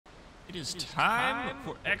It is time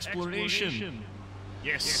for exploration.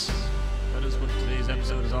 Yes. That is what today's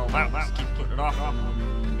episode is all about. Let's keep putting it off.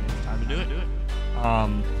 It's time to do it.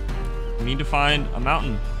 We need to find a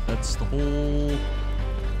mountain. That's the whole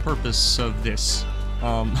purpose of this.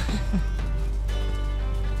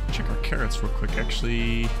 Check our carrots real quick.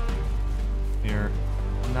 Actually, they're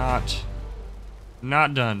not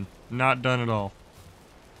done. Not done at all.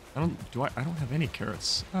 I don't have any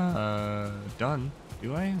carrots. Done.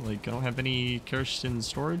 Do I? Like, I don't have any carrots in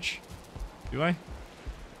storage? Do I?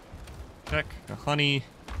 Check. Got honey.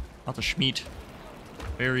 Lots of schmeat.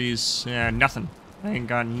 Berries. Yeah, nothing. I ain't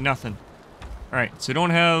got nothing. Alright, so we don't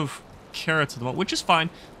have carrots at the moment, which is fine.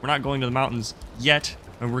 We're not going to the mountains yet.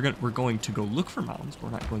 And we're going to go look for mountains. We're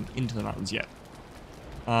not going into the mountains yet.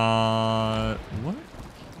 What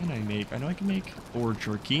can I make? I know I can make boar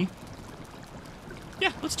jerky.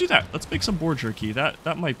 Yeah, let's do that. Let's make some boar jerky.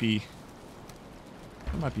 That might be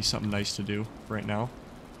something nice to do right now.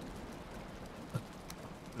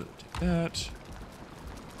 Take that.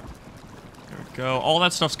 There we go. All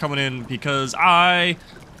that stuff's coming in because I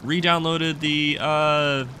re-downloaded the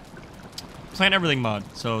Plant Everything mod.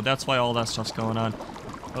 So that's why all that stuff's going on.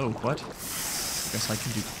 Oh, what? I guess I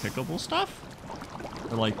can do pickable stuff?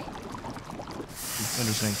 Or like...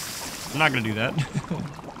 Interesting. I'm not gonna do that.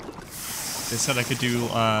 They said I could do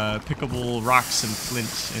pickable rocks and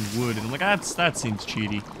flint and wood, and I'm like, that seems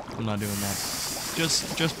cheaty. I'm not doing that.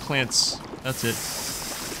 Just plants. That's it.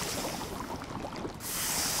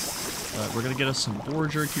 We're gonna get us some boar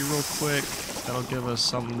jerky real quick. That'll give us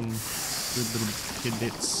some good little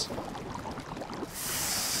tidbits.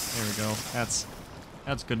 There we go. That's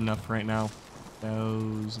good enough right now.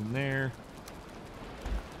 Those in there.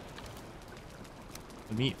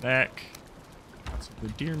 The meat back. Got some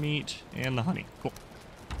good deer meat and the honey. Cool.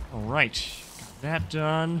 Alright. Got that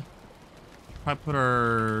done. Probably put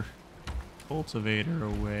our cultivator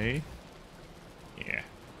away. Yeah.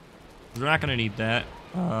 We're not gonna need that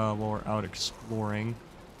while we're out exploring.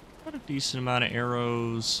 Got a decent amount of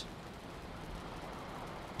arrows.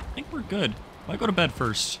 I think we're good. Might go to bed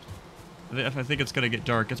first. If I think it's gonna get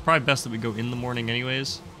dark. It's probably best that we go in the morning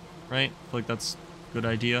anyways. Right? I feel like that's a good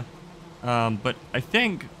idea. But I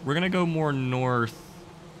think we're gonna go more northwest.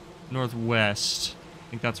 I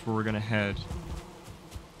think that's where we're gonna head.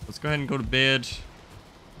 Let's go ahead and go to bed,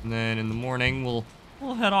 and then in the morning we'll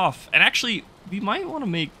head off. And actually, we might want to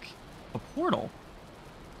make a portal.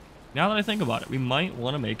 Now that I think about it, we might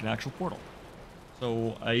want to make an actual portal.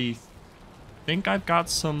 So I think I've got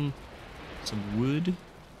some wood.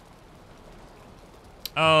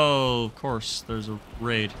 Oh, of course, there's a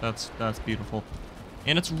raid. That's beautiful.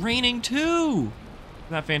 And it's raining too! Isn't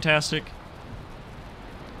that fantastic?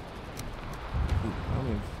 Ooh, I'll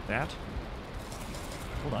move that.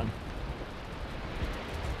 Hold on.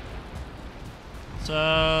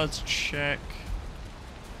 Let's check.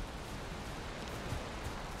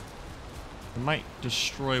 I might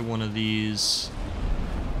destroy one of these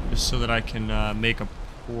just so that I can make a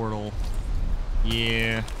portal.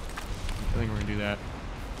 Yeah. I think we're gonna do that.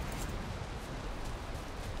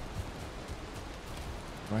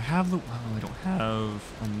 Do I have the... Oh, I don't have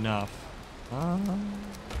enough.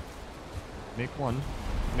 Make one.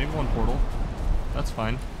 Maybe one portal. That's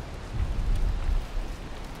fine.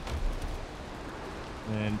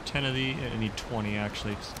 And 10 of these... I need 20,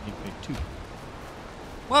 actually. Just need to make 2.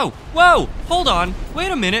 Whoa! Whoa! Hold on! Wait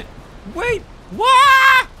a minute! Wait!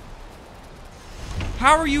 What?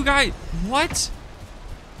 How are you guys... What?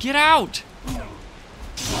 Get out!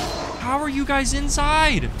 How are you guys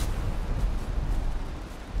inside?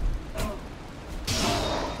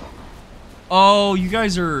 Oh, you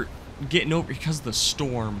guys are getting over because of the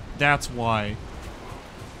storm. That's why.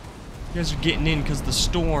 You guys are getting in because of the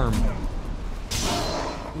storm.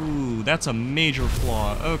 Ooh, that's a major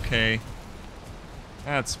flaw. Okay.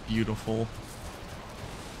 That's beautiful.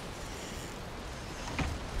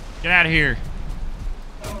 Get out of here.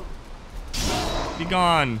 Be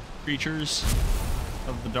gone, creatures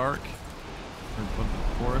of the dark. Or of the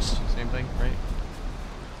forest. Same thing, right?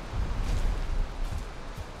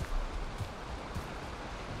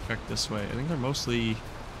 Check this way. I think they're mostly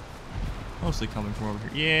coming from over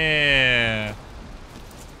here. Yeah.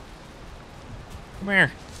 Come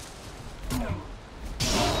here. Get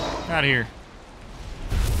out of here.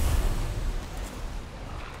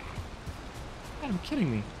 God, are you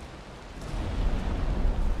kidding me?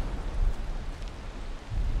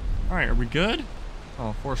 Alright, are we good?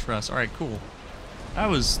 Oh, force rest. Alright, cool. That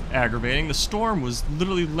was aggravating. The storm was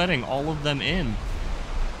literally letting all of them in.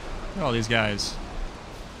 Look at all these guys.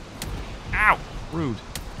 Ow! Rude.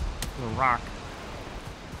 A rock.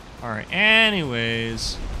 Alright,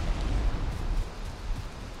 anyways.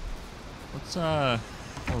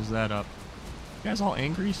 close that up. You guys all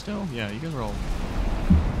angry still? Yeah, you guys are all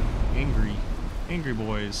angry. Angry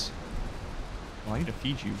boys. Oh, I need to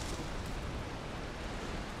feed you.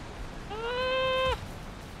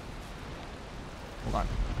 Hold on.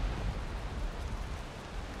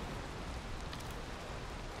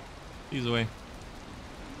 These away.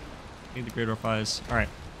 Need the great orphies. Alright.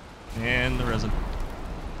 And the resin.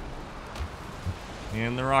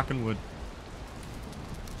 And the rock and wood.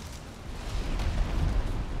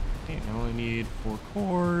 Okay, I only need 4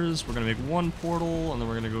 cores. We're gonna make 1 portal, and then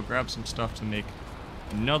we're gonna go grab some stuff to make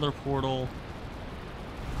another portal.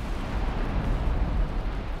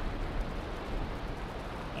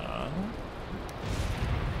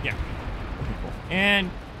 Yeah. Okay, cool. And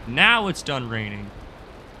now it's done raining.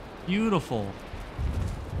 Beautiful.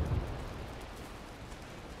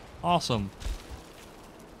 Awesome.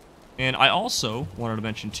 And I also wanted to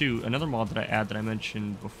mention too, another mod that I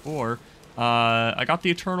mentioned before. I got the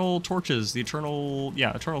Eternal Torches, Eternal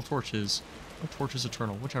Torches, or Torches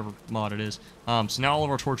Eternal, whichever mod it is. So now all of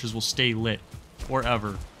our torches will stay lit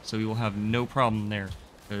forever, so we will have no problem there.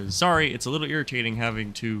 Sorry, it's a little irritating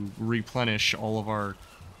having to replenish all of our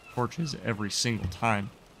torches every single time.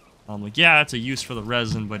 Like, yeah, it's a use for the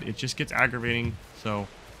resin, but it just gets aggravating, so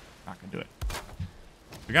not gonna do it.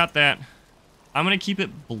 We got that. I'm gonna keep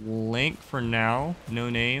it blank for now, no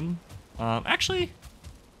name. Actually,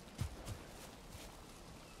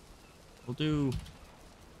 we'll do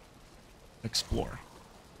Explore.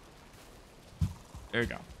 There you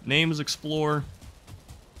go. Name is Explore.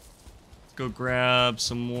 Let's go grab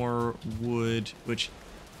some more wood, which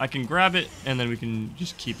I can grab it, and then we can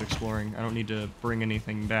just keep exploring. I don't need to bring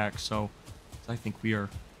anything back, so I think we are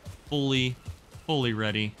fully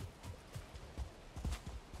ready.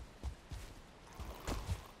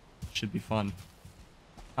 Should be fun.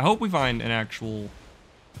 I hope we find an actual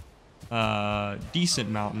decent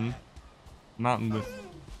mountain with,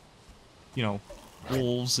 you know,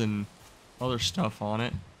 wolves and other stuff on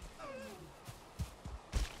it.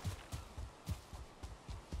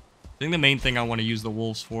 I think the main thing I want to use the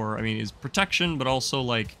wolves for, I mean, is protection, but also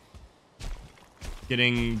like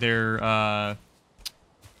getting their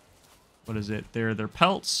what is it? Their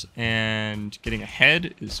pelts, and getting a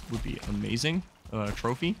head would be amazing.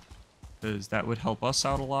 Trophy, because that would help us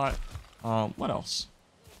out a lot. What else?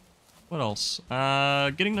 What else?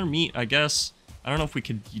 Getting their meat, I guess. I don't know if we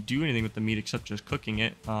could do anything with the meat except just cooking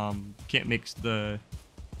it. Can't make the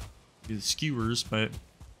skewers, but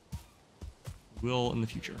will in the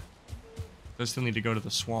future. I still need to go to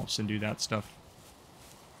the swamps and do that stuff.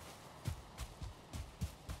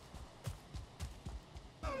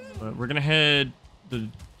 But we're gonna head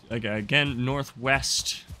again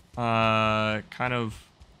northwest, kind of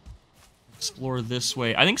explore this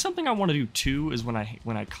way. I think something I want to do too is when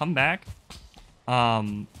I come back,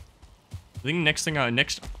 I think next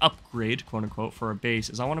upgrade, quote unquote, for our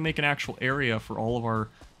base is I want to make an actual area for all of our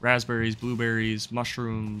raspberries, blueberries,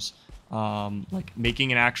 mushrooms, like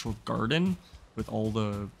making an actual garden with all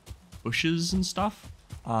the bushes and stuff.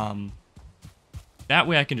 That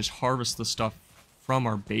way I can just harvest the stuff from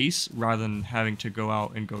our base rather than having to go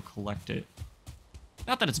out and go collect it.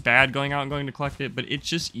 Not that it's bad going out and going to collect it, but it's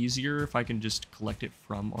just easier if I can just collect it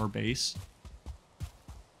from our base.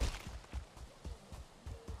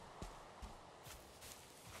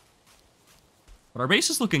 But our base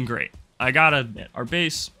is looking great. I gotta admit, our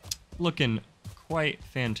base looking quite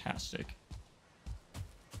fantastic.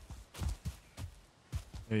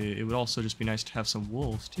 It would also just be nice to have some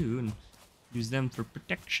wolves too, and use them for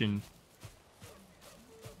protection.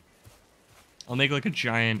 I'll make like a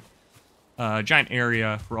giant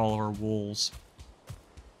area for all of our wolves.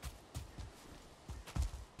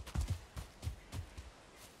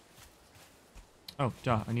 Oh,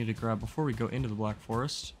 duh, I need to grab, before we go into the Black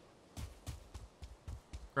Forest,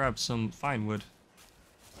 grab some fine wood.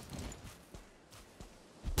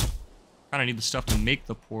 Kinda need the stuff to make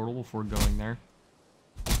the portal before going there.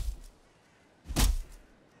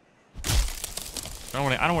 I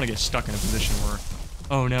don't want to get stuck in a position where,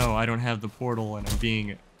 oh no, I don't have the portal and I'm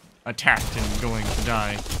being attacked and going to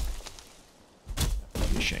die. That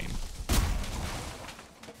would be a shame.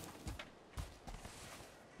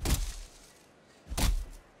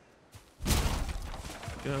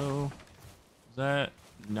 Go. Is that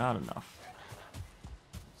not enough?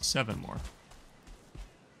 7 more.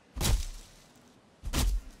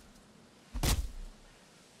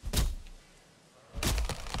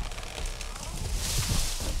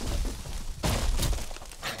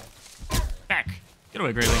 Get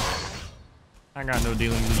away, Grayling. I got no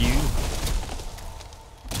dealings with you.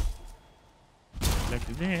 Like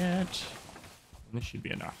that. And this should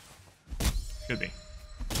be enough. Could be.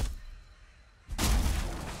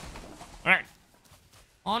 Alright.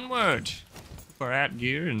 Onward. For out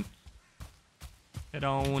gear and head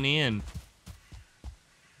on in.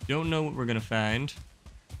 Don't know what we're gonna find.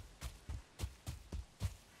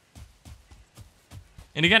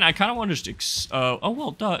 And again, I kind of want to just, oh,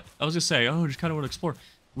 well, duh. I was gonna say, just kind of want to explore.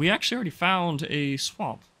 We actually already found a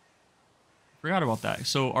swamp. Forgot about that.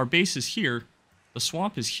 So our base is here. The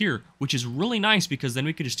swamp is here, which is really nice because then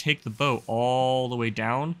we could just take the boat all the way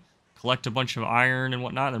down, collect a bunch of iron and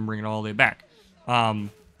whatnot, and then bring it all the way back.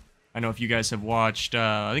 I know if you guys have watched,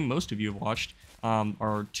 I think most of you have watched,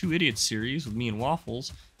 our Two Idiots series with me and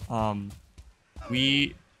Waffles.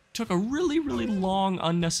 We took a really, really long,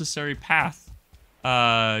 unnecessary path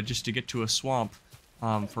just to get to a swamp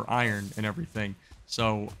for iron and everything.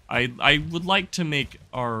 So I would like to make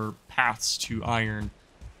our paths to iron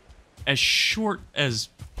as short as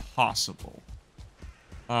possible.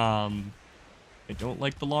 I don't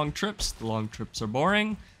like the long trips. The long trips are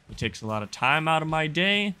boring. It takes a lot of time out of my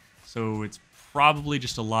day. So it's probably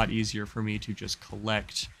just a lot easier for me to just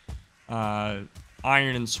collect iron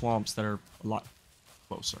in swamps that are a lot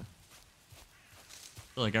closer.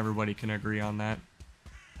 I feel like everybody can agree on that.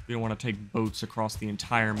 We don't want to take boats across the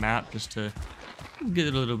entire map just to get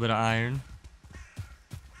a little bit of iron.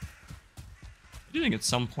 I do think at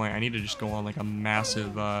some point I need to just go on like a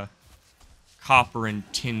massive copper and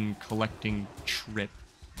tin collecting trip.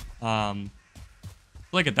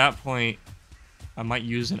 Like at that point, I might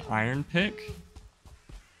use an iron pick.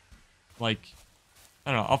 Like,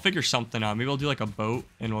 I don't know, I'll figure something out. Maybe I'll do like a boat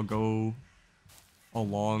and we'll go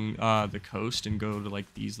along the coast and go to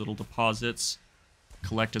like these little deposits,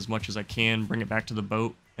 collect as much as I can, bring it back to the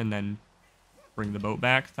boat, and then bring the boat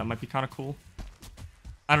back. That might be kind of cool.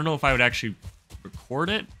 I don't know if I would actually record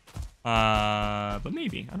it, but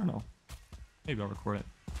maybe. I don't know. Maybe I'll record it.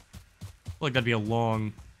 I feel like that'd be a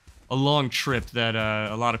long trip that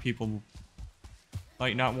a lot of people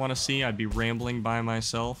might not want to see. I'd be rambling by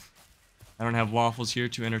myself. I don't have Waffles here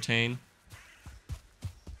to entertain.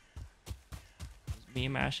 It's me,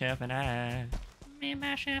 myself, and I. Me,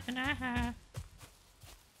 myself, and I.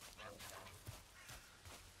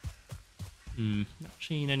 Not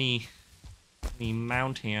seeing any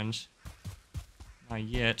mountains. Not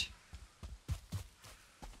yet.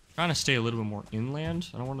 Trying to stay a little bit more inland.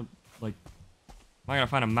 I don't want to, like, I'm not gonna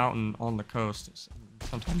find a mountain on the coast.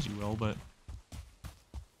 Sometimes you will, but...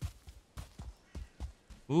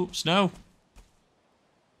 Ooh, snow!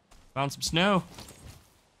 Found some snow!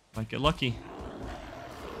 Might get lucky.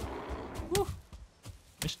 Woo!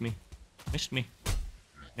 Missed me. Missed me.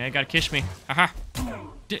 Now you gotta kiss me. Haha!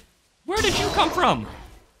 Where did you come from?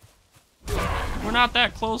 We're not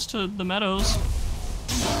that close to the meadows.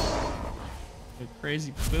 A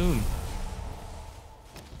crazy baboon.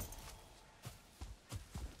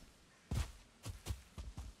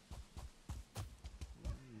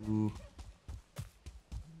 Ooh.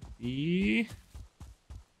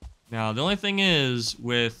 Now, the only thing is,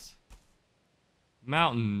 with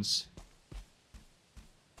mountains,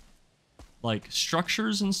 like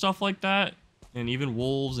structures and stuff like that, and even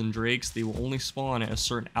wolves and drakes, they will only spawn at a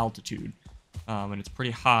certain altitude. And it's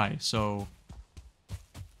pretty high, so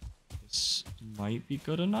this might be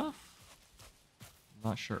good enough. I'm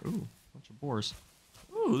not sure. Ooh, bunch of boars.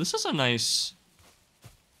 Ooh, this is a nice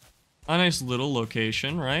little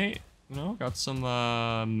location, right? You know, got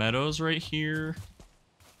some meadows right here.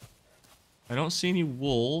 I don't see any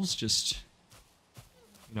wolves, just,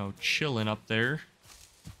 you know, chilling up there.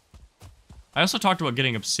 I also talked about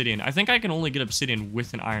getting obsidian. I think I can only get obsidian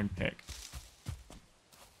with an iron pick.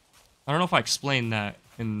 I don't know if I explained that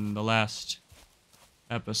in the last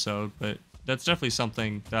episode, but that's definitely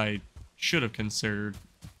something that I should have considered.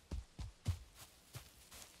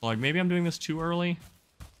 Like, maybe I'm doing this too early?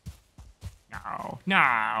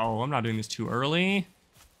 No, I'm not doing this too early.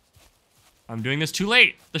 I'm doing this too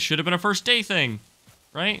late. This should have been a first day thing,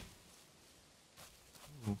 right?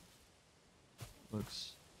 Ooh.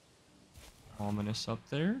 Looks ominous up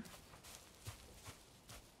there.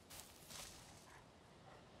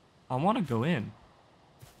 I want to go in.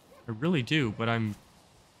 I really do, but I'm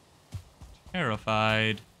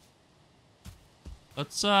terrified.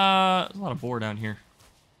 Let's, there's a lot of boar down here.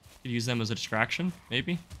 Could use them as a distraction,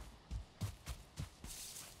 maybe.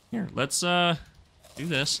 Here, let's, do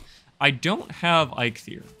this. I don't have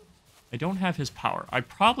Eikthyr. I don't have his power. I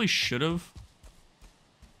probably should have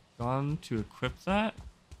gone to equip that.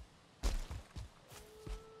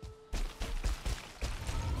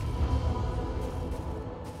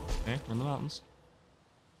 Okay, we're in the mountains.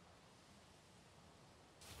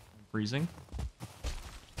 I'm freezing.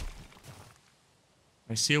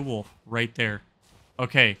 I see a wolf right there.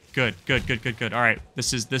 Okay, good. All right,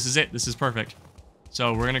 this is it. This is perfect.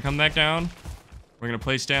 So we're gonna come back down. We're gonna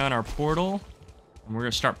place down our portal, and we're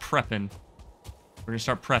gonna start prepping. We're gonna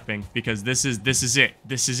start prepping because this is it.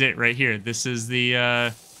 This is it right here. This is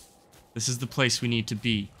the place we need to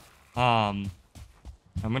be. I'm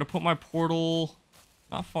gonna put my portal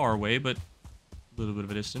not far away, but a little bit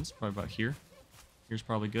of a distance, probably about here. Here's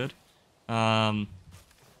probably good. Hammer.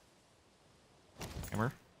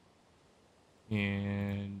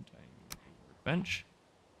 And bench.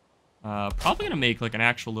 Probably gonna make like an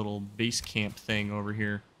actual little base camp thing over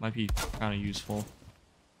here. Might be kind of useful.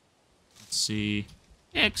 Let's see.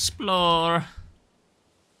 Explore.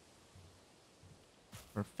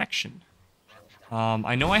 Perfection.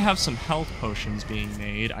 I know I have some health potions being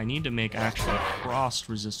made. I need to make actual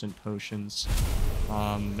frost-resistant potions.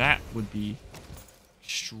 That would be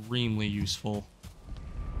extremely useful.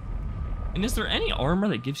 And is there any armor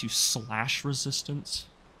that gives you slash resistance?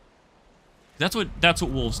 That's what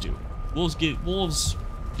wolves do. Wolves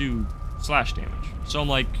do slash damage. So I'm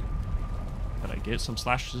like, could I get some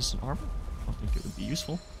slash resistant armor? I don't think it would be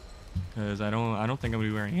useful, because I don't think I'm gonna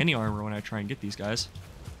be wearing any armor when I try and get these guys.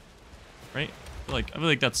 Right? I feel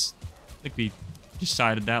like that's, I think we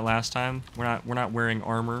decided that last time. We're not wearing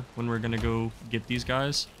armor when we're gonna go get these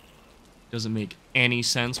guys. Doesn't make any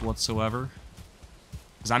sense whatsoever.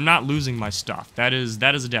 Because I'm not losing my stuff. That is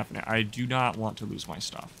a definite. I do not want to lose my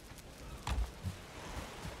stuff.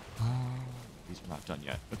 These are not done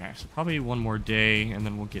yet. Okay, so probably one more day, and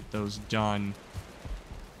then we'll get those done.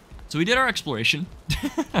 So we did our exploration.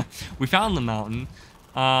 We found the mountain.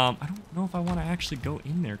 I don't know if I want to actually go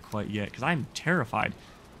in there quite yet, because I'm terrified.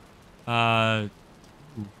 If I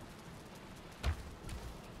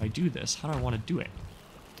do this, how do I want to do it?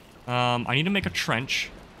 I need to make a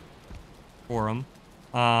trench for them.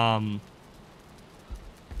 And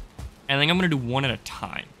I think I'm going to do one at a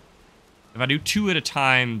time. If I do two at a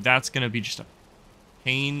time, that's going to be just a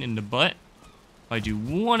pain in the butt. If I do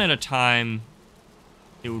one at a time,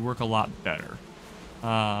 it would work a lot better.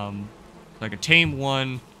 I could tame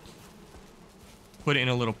one, put it in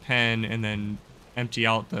a little pen, and then empty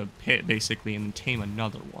out the pit, basically, and then tame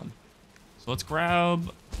another one. So let's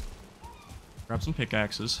grab some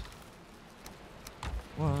pickaxes.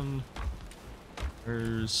 One.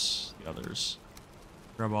 Where's the others?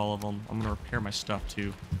 Grab all of them. I'm gonna repair my stuff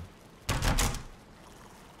too.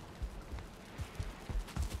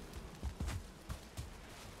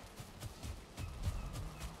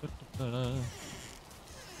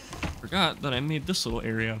 Forgot that I made this little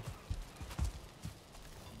area.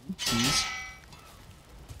 Oopsies.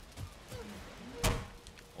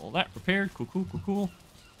 All that repaired. Cool.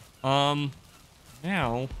 Now.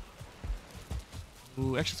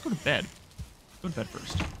 Ooh, actually, let's go to bed. Go to bed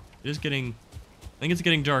first. It is getting, I think it's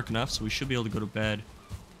getting dark enough, so we should be able to go to bed.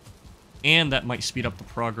 And that might speed up the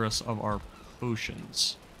progress of our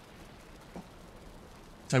potions.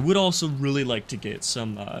 So I would also really like to get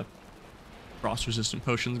some frost-resistant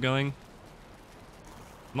potions going.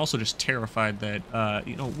 I'm also just terrified that,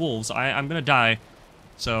 you know, wolves, I'm gonna die.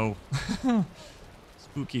 So,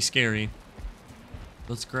 spooky, scary.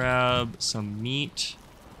 Let's grab some meat.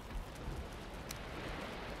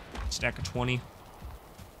 Stack of 20.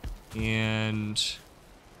 And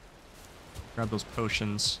grab those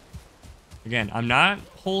potions. Again, I'm not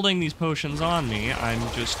holding these potions on me. I'm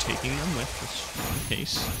just taking them with just in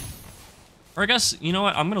case. Or I guess, you know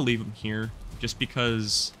what? I'm going to leave them here just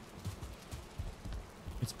because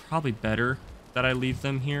it's probably better that I leave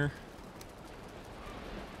them here.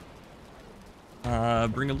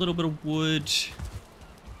 Bring a little bit of wood.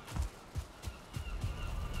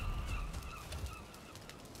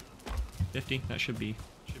 $50. That should be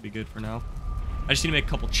good for now. I just need to make a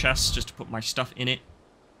couple chests just to put my stuff in it.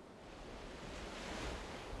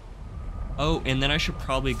 Oh, and then I should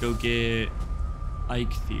probably go get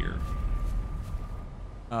Eikthyr.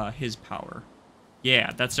 His power.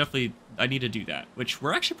 Yeah, that's definitely, I need to do that, which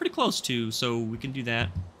we're actually pretty close to, so we can do that.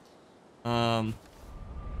 Let's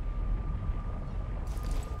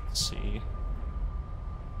see.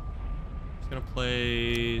 Just gonna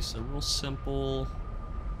place a real simple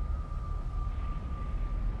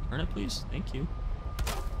turnip, please. Thank you.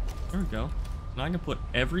 There we go. Now I can put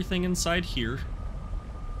everything inside here.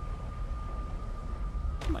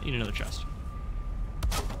 I might need another chest.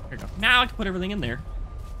 There we go. Now I can put everything in there.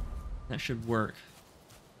 That should work.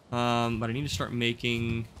 But I need to start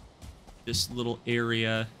making this little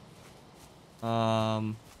area.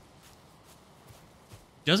 Doesn't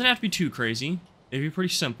have to be too crazy. It'd be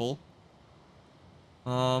pretty simple.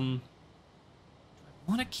 Do I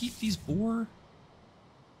want to keep these boar?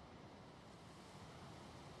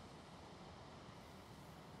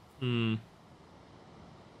 Hmm.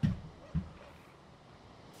 I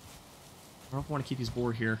don't know if I want to keep these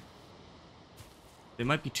boar here. They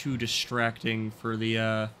might be too distracting for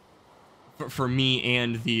the, for me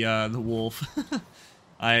and the wolf.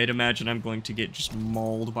 I'd imagine I'm going to get just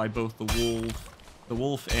mauled by both the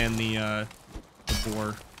wolf and the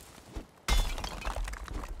boar.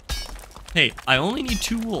 Hey, I only need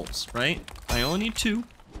 2 wolves, right? I only need 2.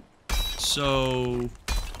 So,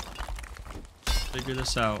 figure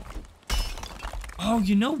this out. Oh,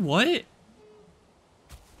 you know what?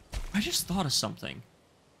 I just thought of something.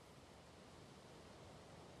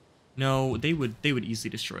 No, they would easily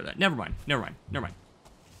destroy that. Never mind.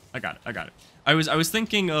 I got it. I was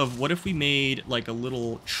thinking of what if we made like a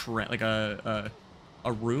little like a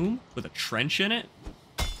room with a trench in it,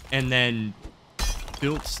 and then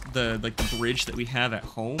built the bridge that we have at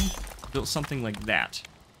home, built something like that.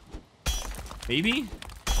 Maybe?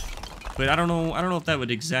 But I don't know if that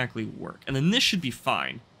would exactly work. And then this should be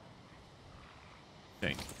fine. I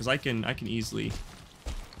think, because I can easily,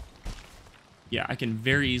 yeah, I can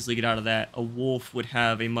very easily get out of that. A wolf would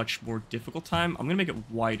have a much more difficult time. I'm gonna make it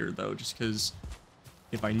wider though, just because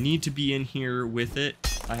if I need to be in here with it,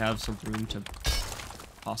 I have some room to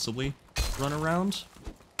possibly run around.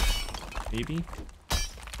 Maybe.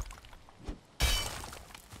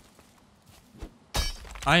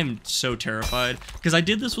 I am so terrified, because I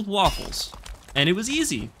did this with Waffles, and it was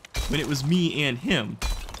easy when it was me and him,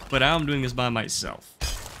 but now I'm doing this by myself.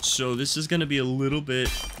 So this is going to be a little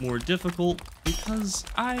bit more difficult, because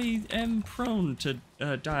I am prone to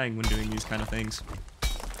dying when doing these kind of things.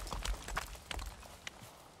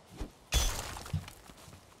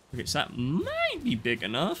 Okay, so that might be big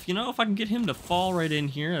enough. You know, if I can get him to fall right in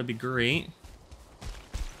here, that'd be great.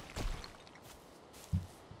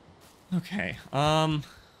 Okay, you want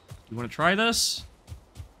to try this?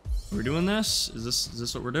 Are we doing this? Is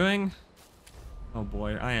this what we're doing? Oh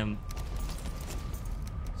boy, I am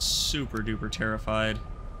super duper terrified.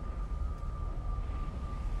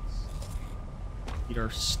 Eat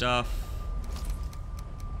our stuff.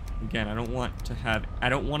 Again, I don't want to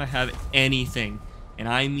have anything, and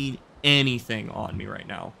I mean anything on me right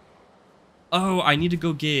now. Oh, I need to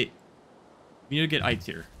go get, we need to get Ike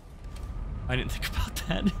here. I didn't think about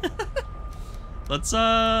that. Let's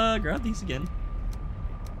grab these again.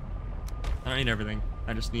 I don't need everything.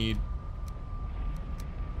 I just need,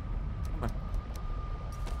 come on,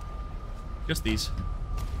 just these,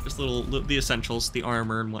 just the essentials, the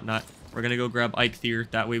armor and whatnot. We're gonna go grab Ike here.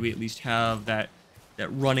 That way we at least have that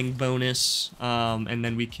running bonus, and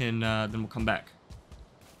then we can then we'll come back.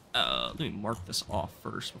 Let me mark this off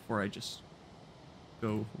first before I just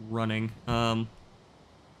go running.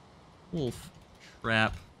 Wolf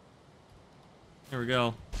trap. There we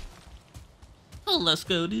go. Oh, let's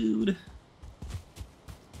go, dude.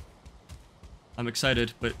 I'm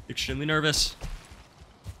excited, but extremely nervous.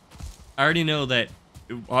 I already know that,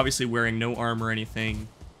 obviously wearing no armor or anything,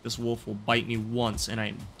 this wolf will bite me once and I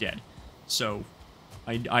am dead. So,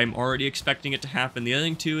 I'm already expecting it to happen. The other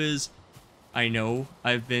thing, too, is I know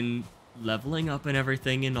I've been leveling up and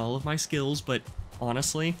everything in all of my skills, but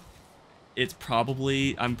honestly, I'm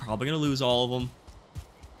probably gonna lose all of them.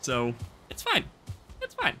 So, it's fine.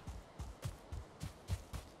 It's fine.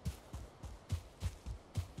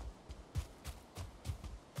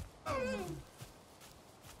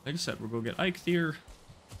 Like I said, we'll go get Ike here.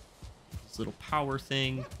 This little power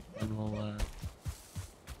thing, and we'll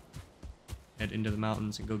head into the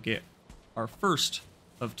mountains and go get our first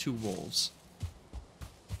of 2 wolves.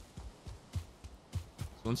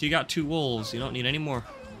 So once you got 2 wolves, you don't need any more.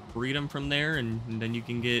 Breed them from there, and then you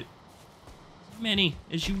can get as many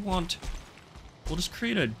as you want. We'll just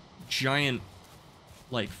create a giant,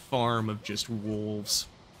 like, farm of just wolves.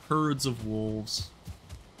 Herds of wolves.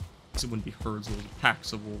 It wouldn't be herds of wolves,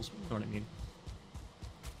 packs of wolves, you know what I mean.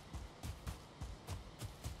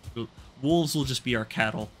 Wolves will just be our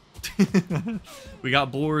cattle. We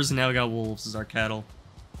got boars, and now we got wolves as our cattle.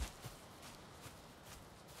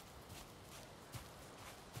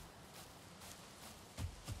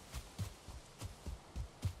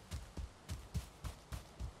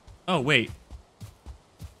 Oh, wait.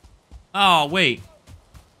 Oh, wait.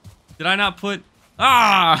 Did I not put...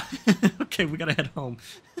 Ah! Okay, we gotta head home.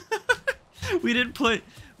 We didn't put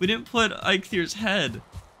Eikthyre's head.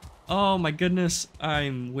 Oh my goodness,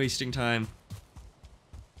 I'm wasting time.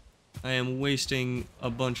 I am wasting a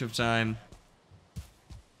bunch of time.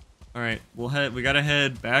 Alright, we gotta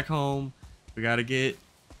head back home. We gotta get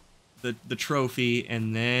the trophy,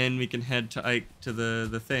 and then we can head to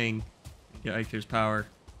the thing. Get Eikthyre's power.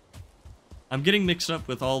 I'm getting mixed up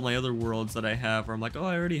with all my other worlds that I have, where I'm like, oh,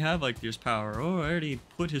 I already have Eikthyrs power. Oh, I already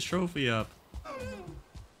put his trophy up.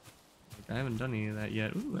 Like, I haven't done any of that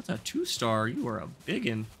yet. Ooh, that's a 2-star. You are a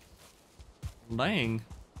biggin. Dang.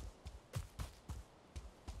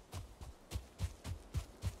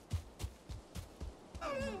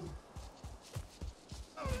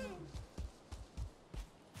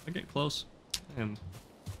 I get close. I'm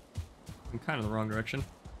kind of the wrong direction.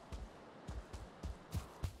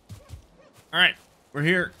 Alright, we're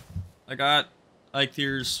here. I got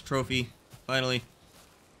Eikthyrs trophy, finally.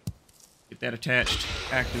 Get that attached.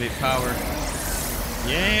 Activate power.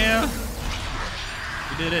 Yeah!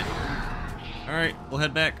 We did it. Alright, we'll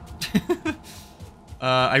head back.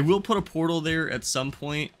 I will put a portal there at some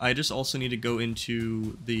point. I just also need to go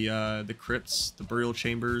into the crypts, the burial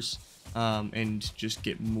chambers, and just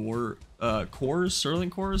get more cores, Sterling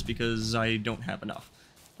cores, because I don't have enough.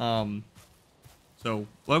 So,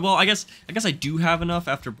 well, I guess I do have enough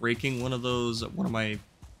after breaking one of my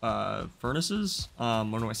furnaces,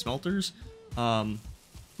 one of my smelters.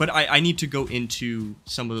 But I need to go into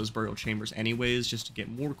some of those burial chambers anyways, just to get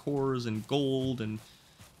more cores and gold and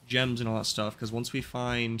gems and all that stuff. Because once we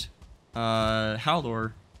find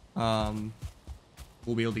Haldor,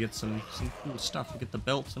 we'll be able to get some cool stuff. We'll get the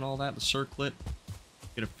belts and all that, the circlet,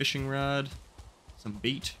 get a fishing rod, some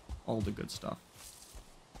bait, all the good stuff.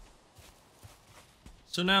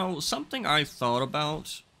 So now, something I thought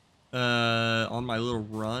about on my little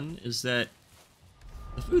run is that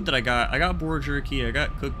the food that I got boar jerky, I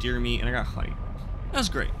got cooked deer meat, and I got honey. That's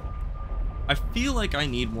great. I feel like I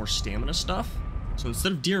need more stamina stuff, so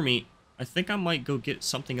instead of deer meat, I think I might go get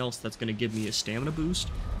something else that's going to give me a stamina boost,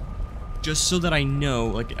 just so that I know,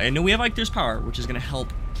 like, I know we have Eikthyrs power, which is going to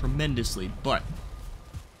help tremendously, but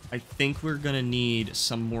I think we're going to need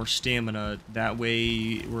some more stamina, that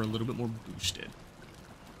way we're a little bit more boosted.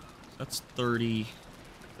 That's 30,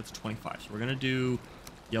 that's 25. So we're gonna do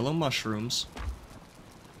yellow mushrooms,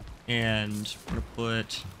 and we're gonna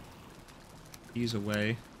put these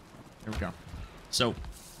away. There we go. So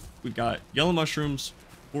we've got yellow mushrooms,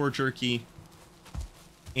 boar jerky,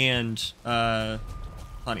 and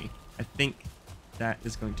honey. I think that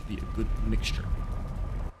is going to be a good mixture.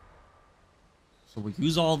 So we'll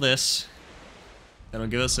use all this. That'll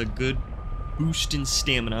give us a good boost in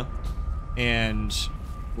stamina, and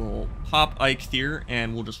we'll pop Eikthyr,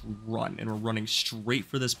 and we'll just run. And we're running straight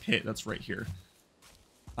for this pit that's right here.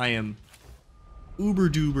 I am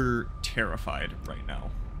uber-duber terrified right now.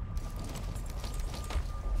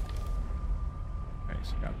 Okay,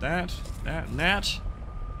 so we got that, and that.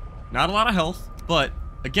 Not a lot of health, but,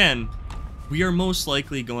 again, we are most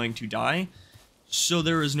likely going to die, so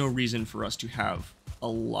there is no reason for us to have a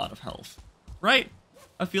lot of health. Right?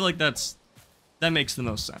 I feel like that makes the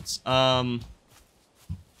most sense.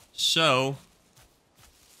 So,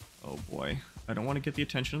 oh boy, I don't want to get the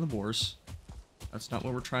attention of the boars. That's not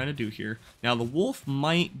what we're trying to do here. Now, the wolf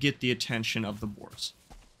might get the attention of the boars.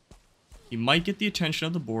 He might get the attention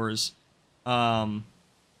of the boars. That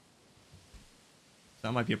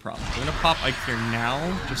might be a problem. We're going to pop Eikthyr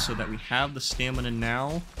now, just so that we have the stamina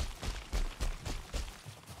now.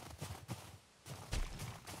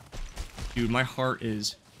 Dude, my heart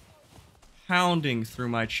is pounding through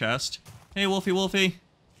my chest. Hey, Wolfie, Wolfie.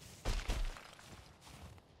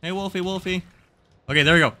 Hey, Wolfie, Wolfie. Okay,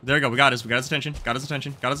 there we go. There we go. We got his attention. Got his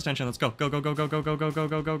attention. Got his attention. Let's go. Go, go, go, go, go, go, go, go,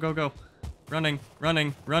 go, go, go, go. Running,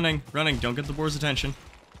 running, running, running. Don't get the boar's attention.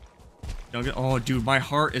 Don't get... Oh, dude, my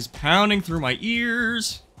heart is pounding through my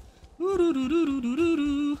ears.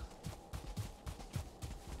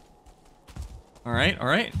 Alright,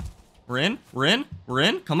 alright. We're in. We're in. We're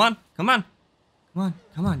in. Come on. Come on. Come on.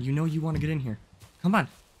 Come on. You know you want to get in here. Come on.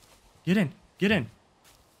 Get in. Get in.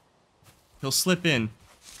 He'll slip in.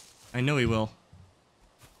 I know he will.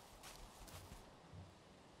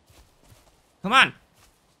 Come on!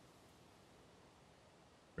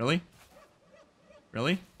 Really?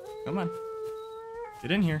 Really? Come on.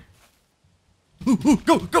 Get in here. Ooh, ooh,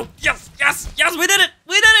 go, go! Yes, yes, yes, we did it!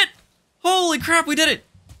 We did it! Holy crap, we did it!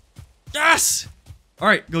 Yes!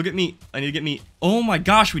 Alright, go get meat. I need to get meat. Oh my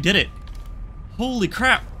gosh, we did it! Holy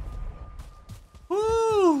crap!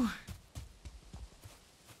 Woo!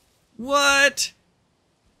 What?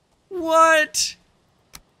 What?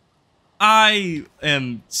 I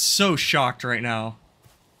am so shocked right now.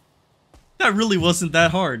 That really wasn't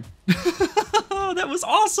that hard. That was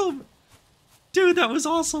awesome. Dude, that was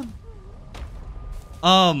awesome.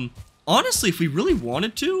 Honestly, if we really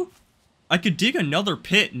wanted to, I could dig another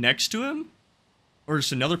pit next to him, or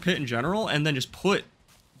just another pit in general, and then just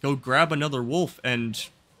go grab another wolf and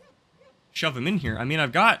shove him in here. I mean, I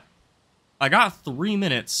got 3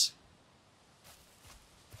 minutes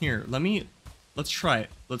Here, let's try it.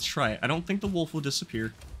 Let's try it. I don't think the wolf will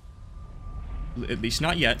disappear. At least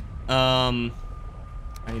not yet. I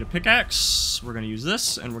need a pickaxe. We're gonna use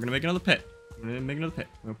this, and we're gonna make another pit. We're gonna make another pit.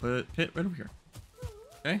 We're gonna put a pit right over here.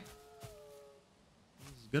 Okay.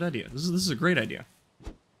 This is a good idea. This is a great idea.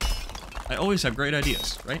 I always have great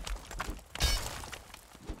ideas, right?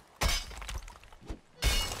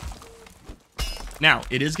 Now,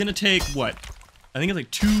 it is gonna take, what? I think it's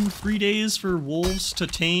like 2-3 days for wolves to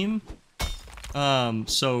tame.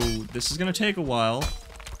 So this is gonna take a while.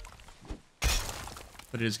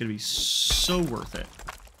 But it is gonna be so worth it.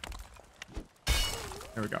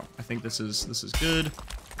 There we go. I think this is good.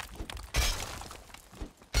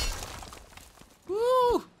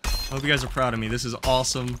 Woo! I hope you guys are proud of me. This is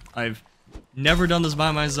awesome. I've never done this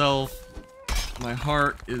by myself. My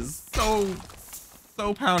heart is so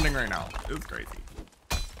pounding right now. It's crazy.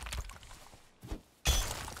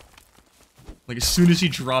 Like, as soon as he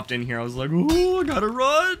dropped in here, I was like, oh, I gotta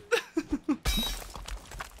run!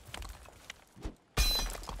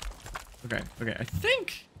 Okay, I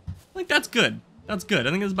think that's good. That's good.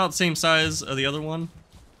 I think it's about the same size of the other one.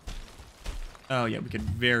 Oh, yeah, we could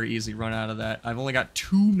very easily run out of that. I've only got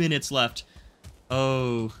 2 minutes left.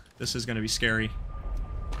 Oh, this is gonna be scary.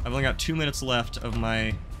 I've only got 2 minutes left of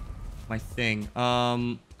my thing.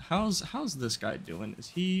 How's this guy doing? Is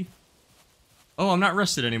he... Oh, I'm not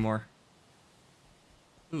rested anymore.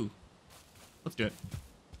 Ooh. Let's do it.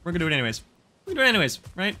 We're gonna do it anyways. We can do it anyways,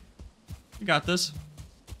 right? We got this.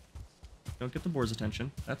 Don't get the boar's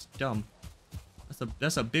attention. That's dumb.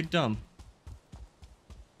 That's a big dumb.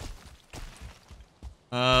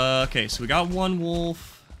 Okay, so we got one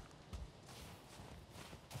wolf.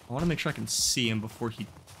 I want to make sure I can see him before he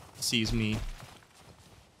sees me.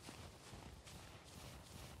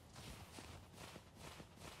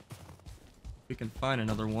 We can find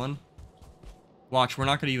another one. Watch, we're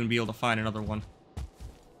not going to even be able to find another one.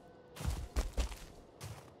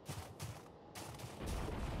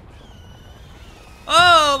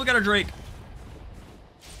 Oh, we got a Drake.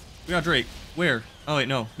 We got Drake. Where? Oh wait,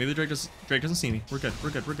 no. Maybe the Drake doesn't see me. We're good.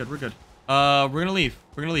 We're good. We're good. We're good. We're gonna leave.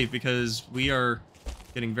 We're gonna leave because we are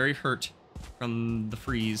getting very hurt from the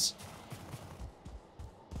freeze.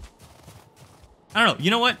 I don't know.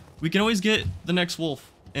 You know what? We can always get the next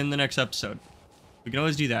wolf in the next episode. We can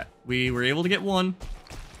always do that. We were able to get one,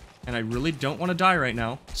 and I really don't want to die right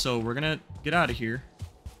now, so we're gonna get out of here.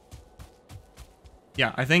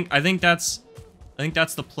 Yeah, I think that's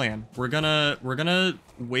the plan. We're gonna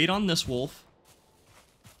wait on this wolf,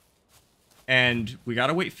 and we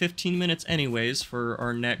gotta wait 15 minutes anyways for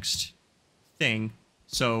our next thing.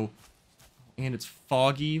 So, and it's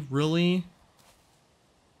foggy, really.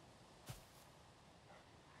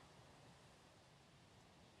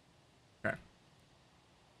 Okay.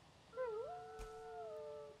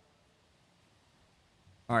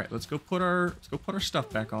 All right, let's go put our stuff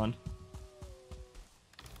back on.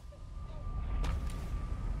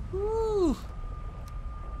 Woo!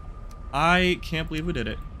 I can't believe we did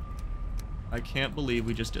it. I can't believe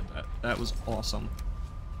we just did that. That was awesome.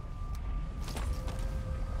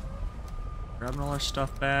 Grabbing all our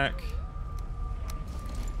stuff back.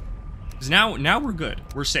 'Cause now we're good.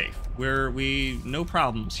 We're safe. No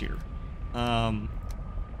problems here. Got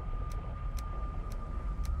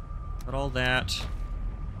all that.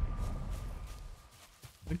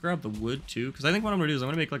 I'm gonna grab the wood too, because I think what I'm gonna do is I'm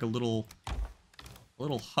gonna make like a little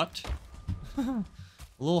hut. A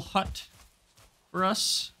little hut for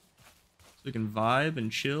us. So we can vibe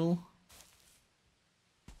and chill.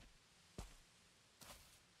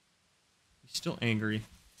 He's still angry.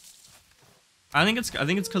 I think it's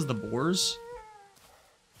because the boars.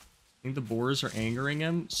 I think the boars are angering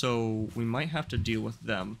him, so we might have to deal with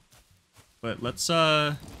them. But let's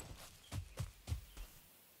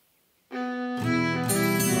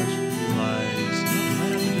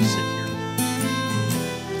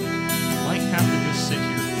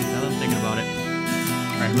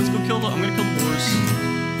Alright, let's go I'm gonna kill the boars,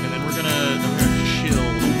 and then we're gonna chill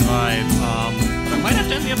and vibe. But I might have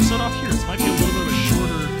to end the episode off here. This might be a little bit of a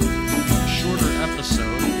shorter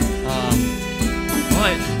episode.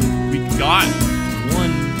 But we got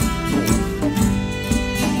one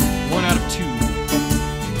out of 2.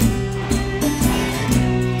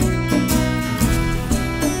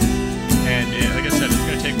 And like I said, it's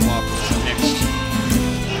gonna take a while for the next.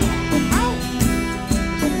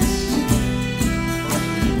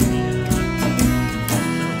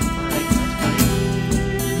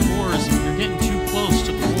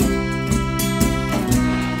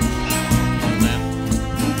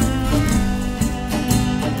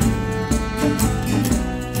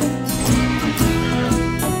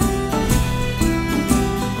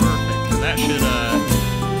 that should,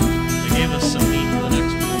 they gave us some meat for the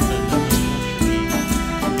next wolf, and then this wolf should be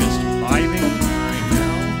just vibing right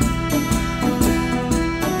now.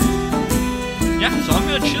 Yeah, so I'm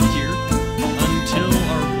gonna chill here until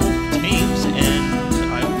our wolf tames,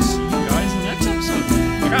 and I will see you guys in the next episode.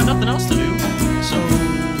 I got nothing else to do, so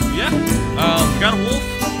yeah, we got a wolf,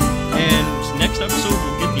 and next episode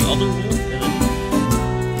we'll get the other wolf, and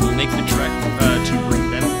then we'll make the